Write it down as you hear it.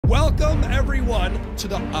Welcome, everyone, to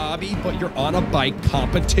the Obby But You're on a Bike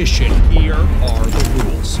competition. Here are the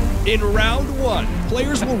rules. In round 1,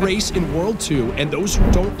 players will race in World 2, and those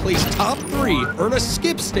who don't place top 3 earn a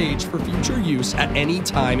skip stage for future use at any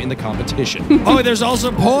time in the competition. Oh, there's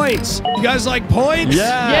also points. You guys like points?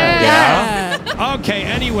 Yeah. Okay,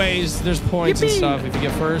 anyways, there's points and stuff. If you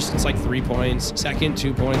get first, it's like 3 points. Second,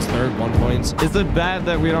 2 points. Third, 1 point. Is it bad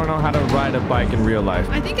that we don't know how to ride a bike in real life?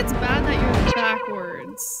 I think it's bad that you're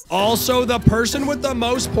backwards. Also, the person with the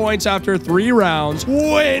most points after 3 rounds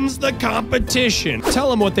wins the competition. Tell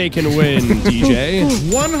them what they can win, DJ.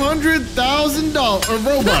 $100,000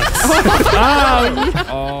 Robux.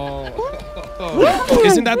 Oh.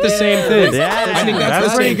 Isn't that the same thing? Yeah, I think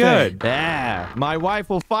that's pretty good. Yeah. My wife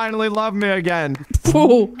will finally love me again.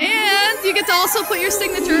 And you get to also put your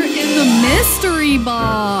signature in the mystery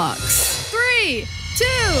box. 3, 2,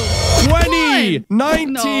 20,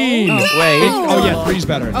 19. No. Wait. Oh, yeah, 3's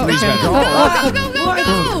better. 3's better.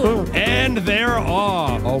 Go. And they're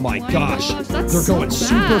off. Oh my gosh. That's They're going so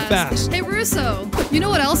super fast. Hey, Russo, you know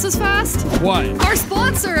what else is fast? What? Our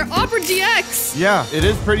sponsor, Opera GX. Yeah, it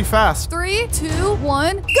is pretty fast. 3, 2,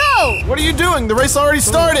 1, go! What are you doing? The race already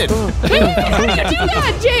started. Hey, how did you do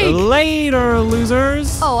that, Jake? Later,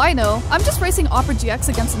 losers. Oh, I know. I'm just racing Opera GX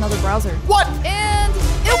against another browser. What? And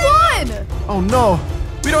it won! Oh no.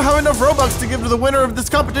 We don't have enough Robux to give to the winner of this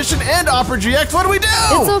competition and Opera GX. What do we do?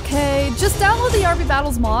 It's okay. Just download the RB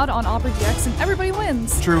Battles mod on Opera GX and everybody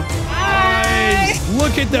wins. True. Nice.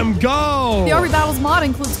 Look at them go. The RB Battles mod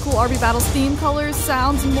includes cool RB Battles theme, colors,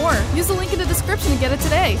 sounds, and more. Use the link in the description to get it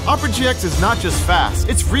today. Opera GX is not just fast,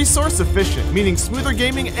 it's resource efficient, meaning smoother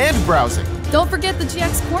gaming and browsing. Don't forget the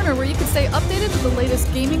GX Corner where you can stay updated with the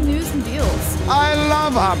latest gaming news and deals. I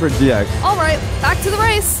love Opera GX. All right, back to the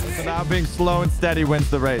race. Now being slow and steady wins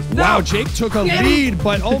the race. Wow, Jake took a lead,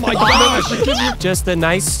 but oh my gosh. Just a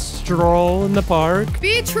nice stroll in the park.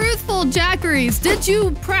 Be truthful, Jackeries. Did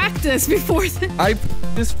you practice before this? I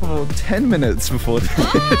this for 10 minutes before this.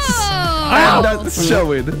 Oh. And that's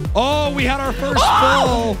showing. Oh, we had our first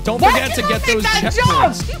full. Don't forget to get those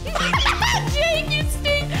checkpoints. Jake, you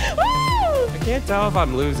stink. I can't tell if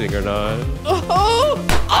I'm losing or not.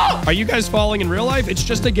 Are you guys falling in real life? It's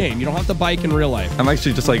just a game. You don't have to bike in real life. I'm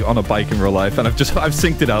actually just like on a bike in real life, and I've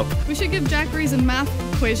synced it up. We should give Jackeries a math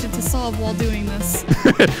equation to solve while doing this.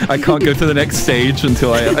 I can't go to the next stage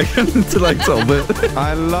until I solve it.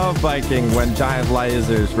 I love biking when giant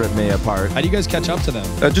lasers rip me apart. How do you guys catch up to them?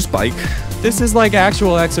 Just bike. This is like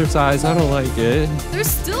actual exercise. I don't like it. There's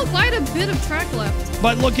still quite a bit of track left.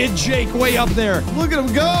 But look at Jake way up there. Look at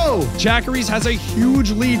him go. Jackeries has a huge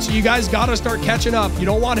lead, so you guys gotta start catching up. You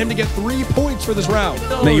don't want him to get 3 points for this round.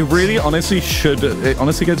 No, you really honestly should.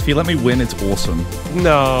 Honestly, guys, if you let me win, it's awesome.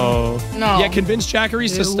 No. Yeah, convince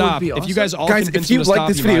Jackeries to stop. be If you guys all Guys, convince if you him to like stop,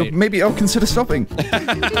 this he video, might. maybe I'll consider stopping.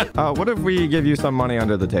 What if we give you some money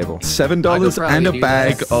under the table? $7 and a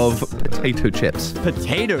bag of potato chips.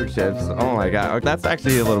 Potato chips? Oh my god, that's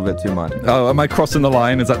actually a little bit too much. Oh, am I crossing the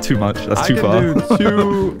line? Is that too much? That's too far. I can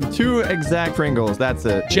do two exact Pringles. That's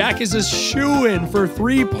it. Jack is a shoo-in for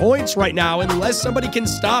 3 points right now, unless somebody can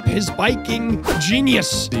stop his biking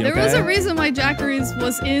genius. There was a reason why Jackeries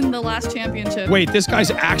was in the last championship. Wait, this guy's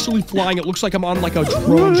actually flying. It looks like I'm on like a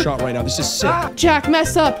drone shot right now. This is sick. Jack,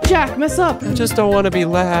 mess up. Jack, mess up. I just don't want to be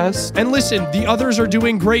last. And listen, the others are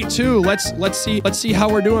doing great too. Let's see how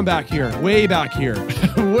we're doing back here. Way back here.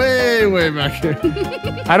 way back here.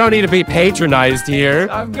 I don't need to be patronized here.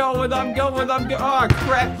 I'm going. Oh,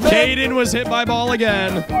 crap. Caden was hit by ball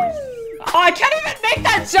again. Oh, I can't even make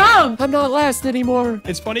that jump. I'm not last anymore.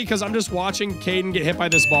 It's funny because I'm just watching Caden get hit by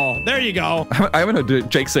this ball. There you go. I haven't heard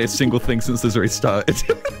Jake say a single thing since this race started.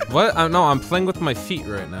 What? No, I'm playing with my feet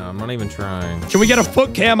right now. I'm not even trying. Can we get a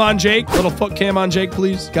foot cam on Jake? Little foot cam on Jake,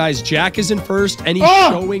 please. Guys, Jack is in first, and he's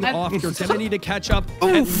showing off. You're gonna need to catch up.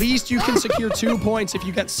 At least you can secure 2 points if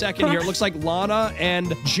you get second here. It looks like Lana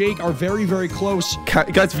and Jake are very, very close.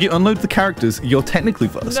 Guys, if you unload the characters, you're technically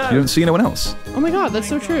first. You don't see anyone else. Oh my god, that's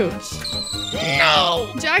so true.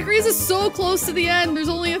 No! Jackeries is so close to the end. There's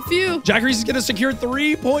only a few. Jackeries is gonna secure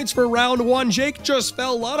 3 points for round 1. Jake just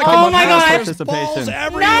fell. Lana, Oh my god. There's balls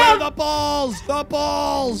everywhere. The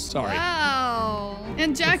balls. Sorry. Wow.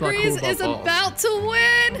 And Jackeries is about to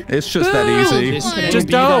win. It's just that easy. This is gonna Just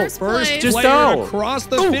be don't. the first Just player don't. to cross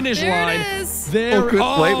the finish There line. it is. There.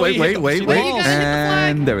 Wait, he hit the wait. Wait, you gotta hit the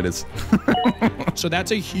flag. And there it is. So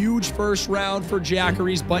that's a huge first round for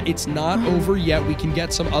Jackeries, but it's not over yet. We can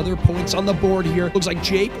get some other points on the board here. Looks like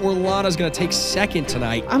Jake or Lana's gonna take second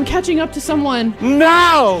tonight. I'm catching up to someone.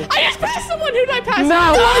 No! I just passed someone. Who did I pass?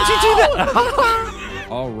 No! Why did you do that?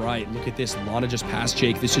 All right, look at this. Lana just passed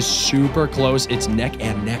Jake. This is super close. It's neck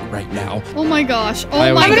and neck right now. Oh my gosh. I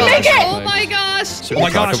Oh always my get gosh. it. Oh my gosh. Oh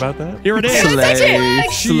my gosh. Talk about that? Here it is.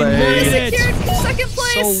 She made it. Second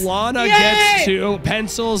place. So Lana gets to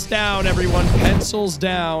pencils down, everyone. Pencils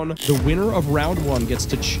down. The winner of round 1 gets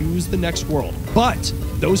to choose the next world. But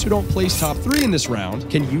those who don't place top 3 in this round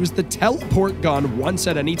can use the teleport gun once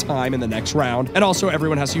at any time in the next round. And also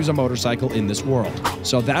everyone has to use a motorcycle in this world.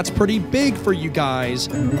 So that's pretty big for you guys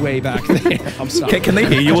way back there. I'm sorry. Can they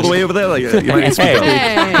hear you all the way over there? Like, you might need to speak up.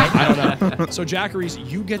 I don't know. So Jackaries,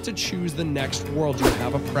 you get to choose the next world. Do you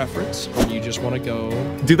have a preference or do you just want to go?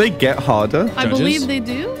 Do they get harder? I believe they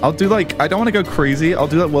do. I'll do like, I don't want to go crazy. I'll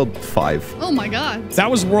do like world 5. Oh my god. That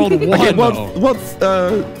was world 1. Okay, though. world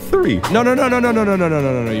 3.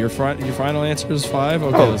 No. Your final answer is 5?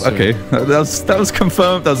 Okay. Oh, let's do okay. it. That was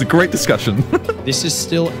confirmed. That was a great discussion. This is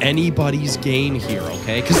still anybody's game here,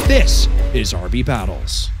 okay? Because this is RB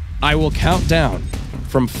Battles. I will count down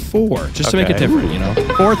from 4, just to make it different, you know? 4,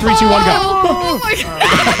 3, 2, 1, go. Oh my god.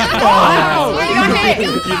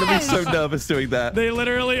 You're gonna be so nervous doing that. They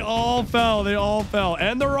literally all fell. They all fell.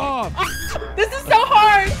 And they're off. This is so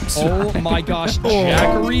hard. Oh my gosh.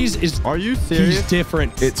 Jackaries is... Are you serious? He's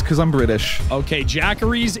different. It's because I'm British. Okay,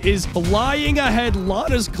 Jackaries is flying ahead.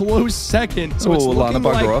 Lana's close second. So it's Lana,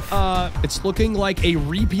 looking bugger like it's looking like a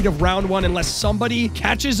repeat of round 1 unless somebody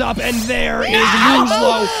catches up, and there is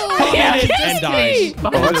Winslow coming in and dies. Oh,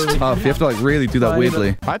 that's tough. You have to like really do that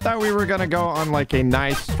weirdly. I thought we were gonna go on like a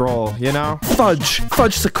nice stroll, you know?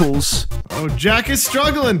 Fudgesicles. Oh, Jack is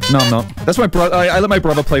struggling. No, I'm not. That's my brother. I let my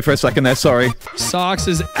brother play for a second there. Sorry. Sox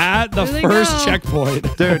is at the Here they first go.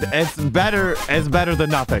 checkpoint. Dude, it's better than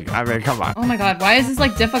nothing. I mean, come on. Oh my god, why is this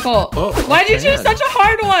like difficult? Why did you choose such a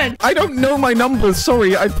hard one? I don't know my numbers.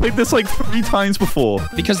 Sorry. I've played this like 3 times before.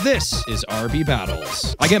 Because this is RB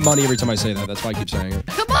Battles. I get money every time I say that. That's why I keep saying it.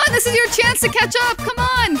 Come on, this is your chance to catch up. Come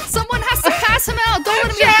on. Someone has to pass him out. Don't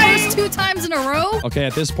let him get first 2 times in a row. Okay,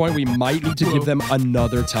 at this point, we might need to give them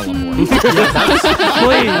another teleport. Please.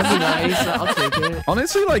 Nice. I'll take it.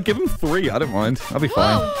 Honestly, like give him 3. I don't mind. I'll be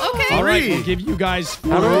fine. Whoa, okay. All right, we'll give you guys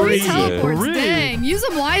How do we 3. Teleports, Three. dang. Use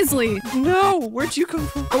them wisely. No, where'd you come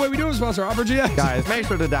from? Oh, wait, we do have a sponsor, Opera GX. Guys, make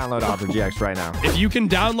sure to download Opera GX right now. If you can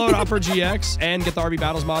download Opera GX and get the RB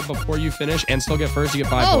Battles mod before you finish and still get first, you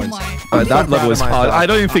get 5 Oh points. my. That level is proud of hard. myself. I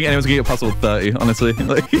don't even think anyone's gonna get past level 30, honestly.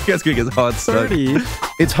 Like, you guys gonna get hard stuff. 30.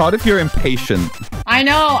 It's hard if you're impatient. I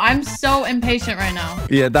know, I'm so impatient right now.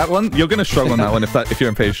 Yeah, that one, you're gonna struggle on that one if you're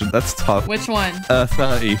impatient. That's tough. Which one?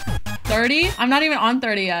 30. 30? I'm not even on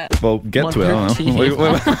 30 yet. Well, get to it. I don't know. Wait.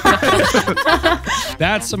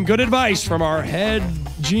 That's some good advice from our head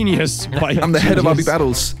genius. I'm the head of RB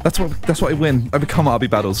Battles. That's what I win. I become RB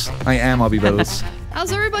Battles. I am RB Battles.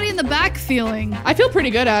 How's everybody in the back feeling? I feel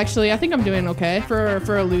pretty good actually. I think I'm doing okay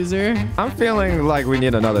for a loser. I'm feeling like we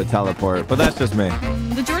need another teleport, but that's just me.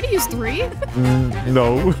 Did you already use 3?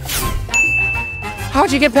 No.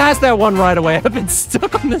 How'd you get past that one right away? I've been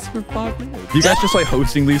stuck on this for 5 minutes. You guys just like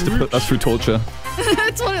hosting these to put us through torture.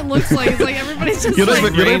 That's what it looks like. It's like everybody's just You're not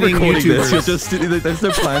like... even recording this. YouTubers. You're just there's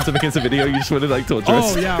no plan to make this a video. You just want to like torture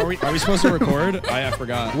us. Oh, yeah. Are we supposed to record? I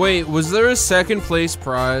forgot. Wait, was there a second place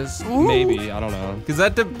prize? Maybe. I don't know. Because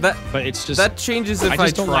that But it's just... that changes if I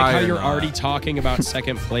just don't like try how or you're not. already talking about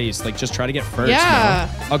second place. Like, just try to get first. Yeah.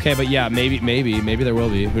 No? Okay, but yeah, maybe there will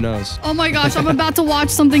be. Who knows? Oh my gosh, I'm about to watch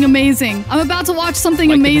something amazing. I'm about to watch something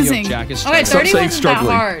Like the video of amazing. Jack is Okay, struggling. 30 saying wasn't struggling.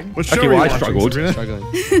 that hard. What show Okay, are well, you I watching, struggled. Sabrina? Struggling.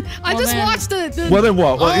 I Well just then- watched the Well then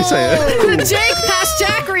what? What do you say? the Jake past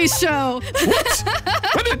Jackery's show.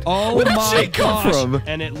 Oh Where did my Jake come gosh. from?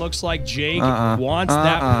 And it looks like Jake Uh-uh. wants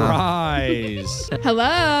that prize.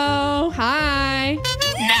 Hello. Hi.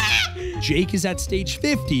 Jake is at stage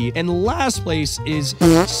 50, and last place is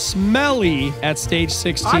Smelly at stage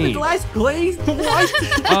 16. last place? What?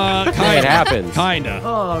 Kinda. It happens. Kinda.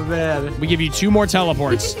 Oh, man. We give you 2 more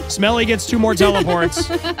teleports. Smelly gets 2 more teleports.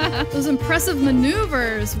 Those impressive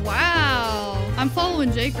maneuvers. Wow. I'm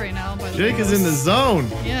following Jake right now, by the way. Jake is in the zone.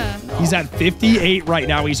 Yeah. He's at 58 right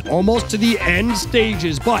now. He's almost to the end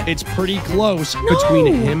stages, but it's pretty close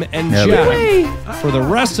between him and Yeah, Jack. For the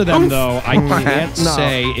rest of them, though, I can't No.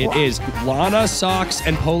 say it is. Lana, Sox,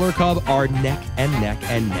 and Polar Cub are neck and neck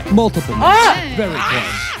and neck. Multiple necks. Ah! Very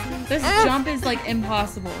close. This jump is like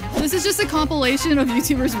impossible. This is just a compilation of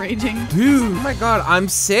YouTubers raging. Dude, oh my god, I'm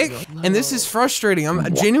sick. And this is frustrating.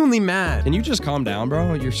 I'm genuinely mad. Can you just calm down,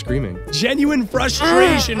 bro? You're screaming. Genuine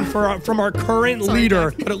frustration from our current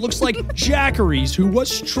leader, but it looks like Jackeries, who was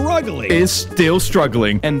struggling, Is still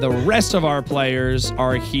struggling. and the rest of our players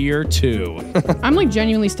are here too. I'm like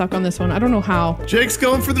genuinely stuck on this one. I don't know how. Jake's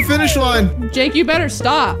going for the finish line. Jake, you better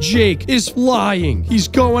stop. Jake is flying. He's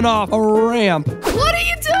going off a ramp. What are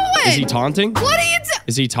you doing? Is he taunting? What are you doing?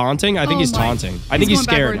 Is he taunting? I think he's taunting. I think He's he's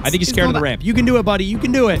going scared. backwards. I think he's He's scared of going the ramp. You can do it, buddy. You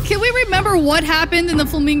can do it. Can we remember what happened in the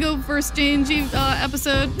Flamingo vs. J&G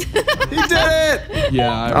episode? He did it.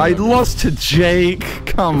 Yeah. I lost to Jake.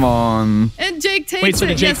 Come on. And Jake takes Wait, so it.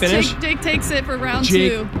 did Jake finish? Jake takes it for round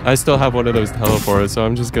Jake- 2. I still have one of those teleporters, so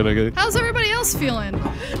I'm just gonna go. How's everybody else feeling?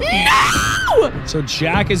 So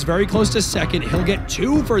Jack is very close to second. He'll get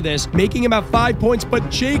 2 for this, making him at 5 points, but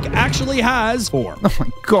Jake actually has 4. Oh my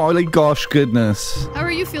golly gosh goodness. How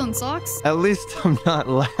are you feeling, Socks? At least I'm not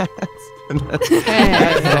last.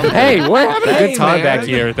 Hey, we're having a good time man. back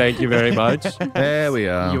here. Thank you very much. There we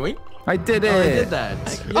are. Yoink. I did it. I did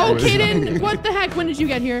that. Oh, Kaden, what the heck? When did you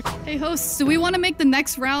get here? Hey, hosts, do we want to make the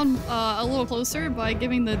next round a little closer by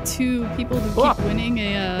giving the 2 people who keep winning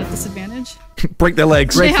a disadvantage? Break their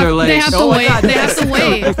legs. They have to wait. They have to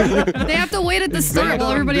wait. No. They have to wait at the start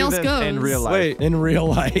while everybody else goes. In real life. Wait, in real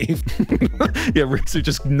life. Yeah, Russo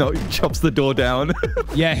just chops the door down.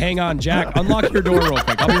 Yeah, hang on, Jack. Unlock your door real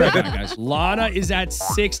quick. I'll be right back, guys. Lana is at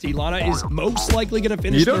 60. Lana is most likely going to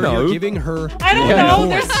finish. You don't third. know. You're giving her. I don't know.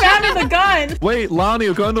 They're spamming the gun. Wait, Lana,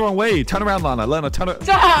 you're going the wrong way. Turn around, Lana. Lana, turn it.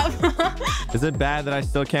 Stop. Is it bad that I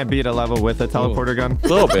still can't beat a level with a teleporter gun? A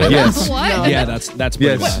little bit. Yes. What? Yeah, that's pretty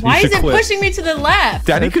Yes. bad. Why You is should it quit. pushing me to the left?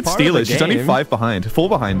 Danny It's could part steal of it. the She's only game. 5 behind. 4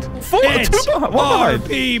 behind. 4, It's 2 behind. 1 behind.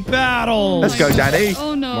 RP battle. Let's go, Danny.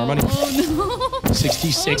 Oh no. More money. Oh no.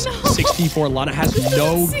 66, Oh, no. 64. Lana has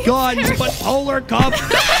no seems guns, terrible. but Polar Cup.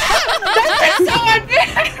 So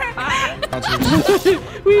unfair.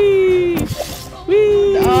 Wee.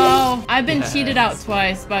 Wee. Oh, I've been cheated out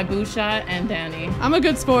twice by Booshot and Danny. I'm a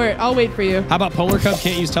good sport. I'll wait for you. How about Polar Cup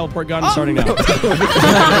can't use teleport gun starting now?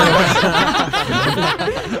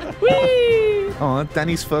 Wee. Oh,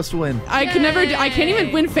 Danny's first win. I can never. I can't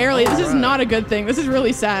even win fairly. This is not a good thing. This is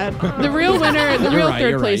really sad. The real winner, the real right, third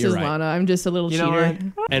you're right, place you're is right. Lana. I'm just a little You know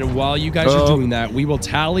cheater. And while you guys are doing that, we will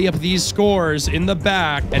tally up these scores in the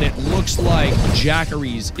back, and it looks like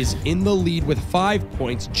Jackeries is in the lead with 5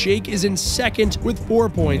 points. Jake is in second with 4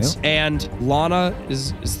 points, and Lana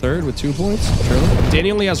is third with 2 points. Surely.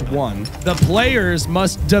 Danny only has 1. The players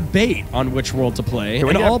must debate on which world to play,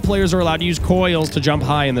 and all players are allowed to use coils to jump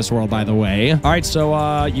high in this world, by the way. All right,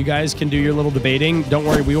 so you guys can do your little debating. Don't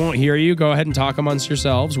worry, we won't hear you. Go ahead and talk amongst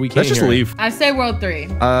yourselves. We can't Let's just hear it. leave. I say World 3.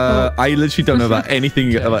 I literally don't know about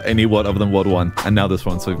anything about any world other than World 1. And now this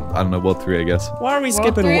one, so I don't know, World 3, I guess. Why are we World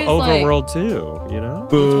skipping 3 is over like- World 2? You know?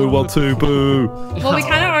 Boo, World 2, boo. Well, we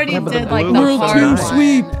kind of already did like the World hard 2 one.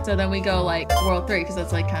 sweep. So then we go like World 3 because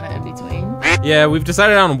that's like kind of in between. Yeah, we've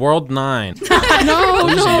decided on World 9. No,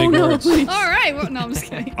 Those are big no, words. please. All right. Well, no, I'm just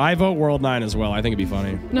kidding. I vote World 9 as well. I think it'd be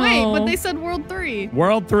funny. No. Wait, but they said World 3.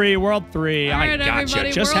 World 3, World 3. All I right, gotcha.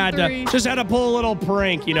 everybody, Just World 3. had to pull a little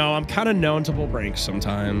prank. You know, I'm kind of known to pull pranks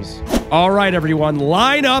sometimes. All right, everyone,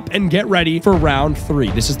 line up and get ready for round 3.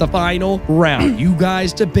 This is the final round. You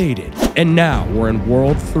guys debated, and now we're in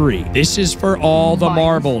World 3. This is for all the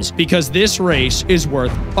marbles because this race is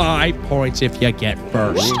worth 5 points if you get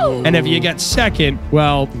first, and if you get second,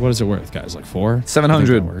 well, what is it worth, guys? Like 4?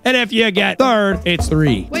 700. And if you get third, it's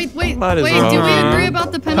 3. Wait. Might as Did well. we agree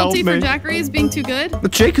about the penalty Help for me. Jackeries being too good?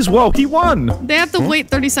 But Jake as well. He won. They have to wait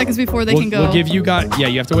 30 seconds before they can go. We'll give you guys. Yeah,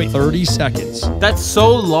 you have to wait 30 seconds. That's so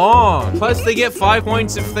long. Plus, they get 5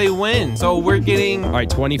 points if they win. So we're getting. All right,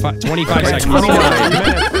 25 seconds.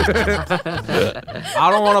 I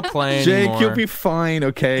don't want to play Jake, anymore. you'll be fine,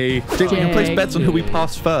 okay? Jake, we can place bets on who we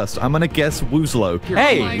pass first. I'm gonna guess Woozlo. Oh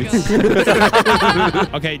my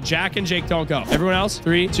God. Okay, Jack and Jake don't go. Everyone else,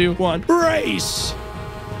 3, 2, 1, race!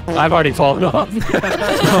 I've already fallen off. All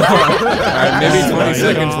right, maybe 20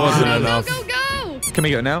 seconds wasn't enough. Go. Can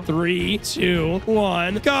we go now? 3, 2,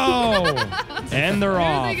 1, go! And they're There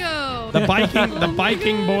off. they go. The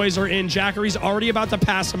biking boys are in. Jackery's already about to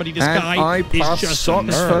pass somebody. This And guy I is passed just Socks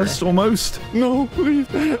a nerd. first, almost. No, please.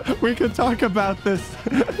 We can talk about this.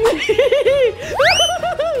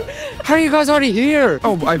 How are you guys already here?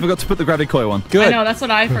 Oh, I forgot to put the gravity coil on. I Good. know, that's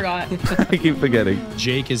what I forgot. I keep forgetting.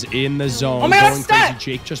 Jake is in the zone. Oh my God, I'm going crazy. stuck.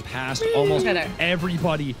 Jake just passed almost Okay, there.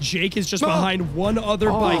 everybody. Jake is just behind one other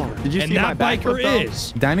biker. Did you and see that my back biker flip, though?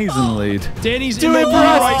 is. Danny's in the lead. Danny's Do in the it for lead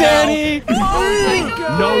us, right Danny!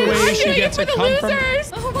 now. No way she gets for to the come from.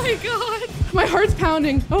 losers. Oh my God. My heart's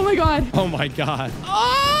pounding. Oh my god. Oh my god.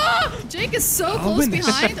 Oh! Jake is so close win this.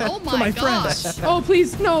 behind. Oh my gosh. Oh,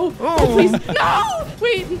 please, no. Oh, please, no.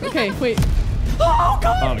 Wait. Okay, wait. Oh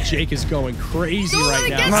god. Oh, Jake is going crazy Don't right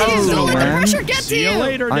let it now. get to you. Don't let the man. pressure get to See you you.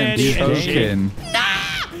 later, I'm Danny. And Jake.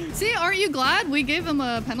 joking. See, aren't you glad we gave him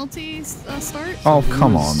a penalty start? Oh,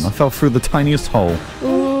 come on. I fell through the tiniest hole.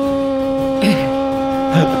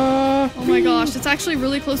 Oh my gosh, it's actually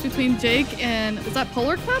really close between Jake and, is that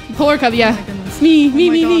Polar Cup? Polar Cup, yeah. Oh my goodness. Me.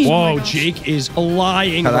 gosh. Whoa, Oh my gosh. Jake is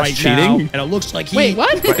lying Oh, that's right cheating? now. And it looks like he Wait,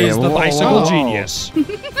 what? is the Whoa. bicycle genius.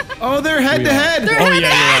 Oh, they're head to head. They're Oh, head yeah,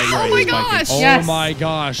 to head. you're right, Oh you're my right. gosh. Oh Yes. my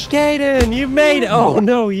gosh. Gaiden, you made it. Oh,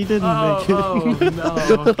 no, you didn't make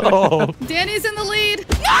it. Oh. Danny's in the lead.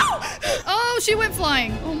 No! Oh, she went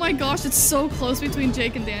flying. Oh my gosh, it's so close between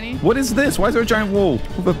Jake and Danny. What is this? Why is there a giant wall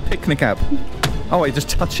with a picnic app? Oh, wait, just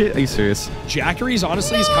touch it? Are you serious? Jackery's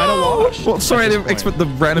honestly is kind of washed. Well, sorry, I at this didn't point. expect the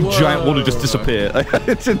random giant wall to just disappear. I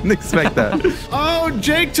didn't expect that. Oh,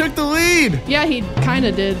 Jake took the lead. Yeah, he kind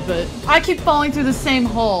of did, but I keep falling through the same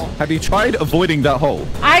hole. Have you tried avoiding that hole?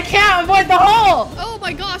 I can't avoid the hole. Oh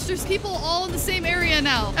my gosh, there's people all in the same area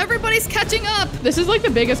now. Everybody's catching up. this is like the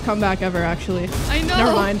biggest comeback ever, actually. I know.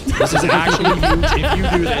 Never mind. This is actually huge if you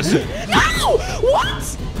do this. No!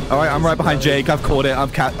 What? All right, I'm right behind Jake. I've caught it. I'm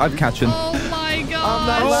catching. Oh my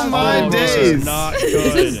gosh. Oh my This is days. not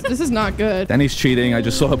good. This is not good. Danny's cheating. I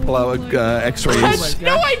just saw her pull out X-rays.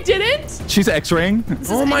 No, I didn't. She's X-raying. This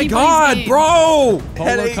is Oh my anybody's god, game. bro! Polar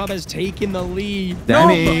Headache. Cub has taken the lead.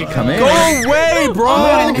 Danny, come in. Go away, bro!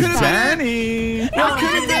 Oh, could've been it. Danny.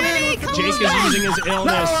 Danny, come Jake on. is using his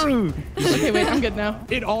illness. Okay, wait, I'm good now.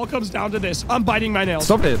 It all comes down to this. I'm biting my nails.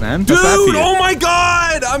 Stop it, man. Dude, That's bad for you. oh my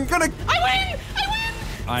god! I'm gonna... I win!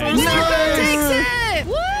 I Winner takes it.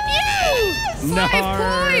 Woo! No.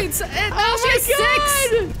 5 points. And now she has 6.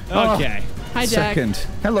 Okay. Hi, Jack. Second.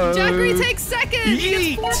 Hello. Jackery takes second.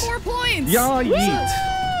 He Yeet. gets 4 more points. Yeah,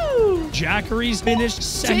 yeet. Jackery's finished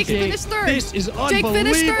second. Jake finished third. This is Jake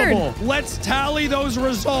finished unbelievable. Let's tally those Oh my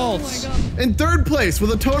results. god. In third place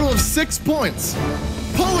with a total of 6 points,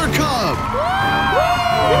 Polar Cub.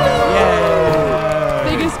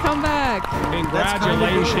 Biggest comeback.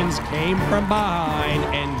 Congratulations, came from behind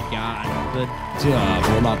and got the dub.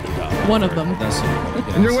 Well, not the dub. One of them. That's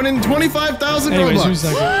And you're winning 25,000 Anyways, Robux. who's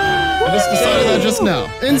second? I just decided that just now.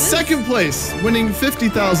 In second place, winning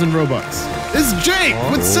 50,000 Robux, is Jake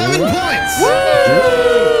with 7 points.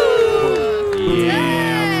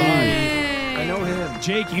 I know him.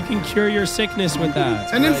 Jake, you can cure your sickness with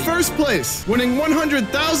that. And in first place, winning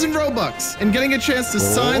 100,000 Robux and getting a chance to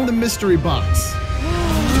sign the mystery box,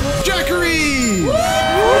 Jackery!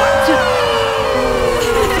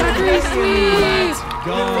 Jackery, sweet.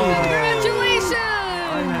 Go. Congratulations.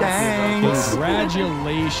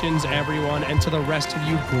 Congratulations, everyone. And to the rest of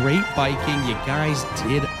you, great biking. You guys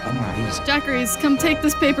did amazing. Jackery's, come take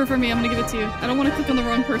this paper for me. I'm gonna give it to you. I don't want to click on the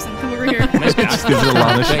wrong person. Come over here. Just gives it a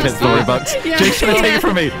Lana. She gets the $40. Yeah. Jake's trying to take it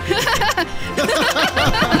from me.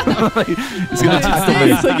 He's gonna tackle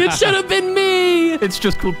me. It's like, it should have been me. It's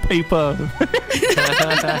just called paper. Oh,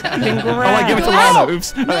 I give it to Oh! Lana.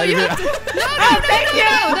 Oops. No, you have to. No.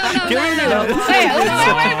 Give me that.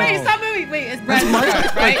 Wait, stop moving. Wait, it's red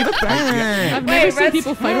stuff, right? I've never seen Red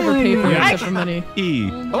people fight over paper Yeah. except for money.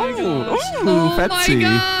 Oh my fancy.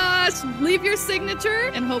 gosh. Leave your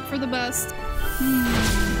signature and hope for the best.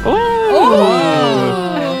 Oh.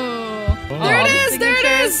 There it is. There it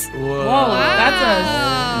is. Whoa. Whoa, that's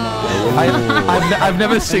I've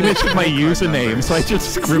never signatured my username, so I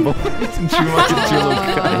just scribble it and drew my jewel.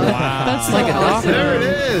 Wow. That's like a doctor. There it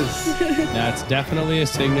is. That's definitely a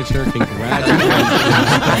signature. Congratulations.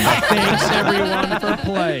 Thanks, everyone, for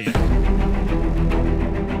playing.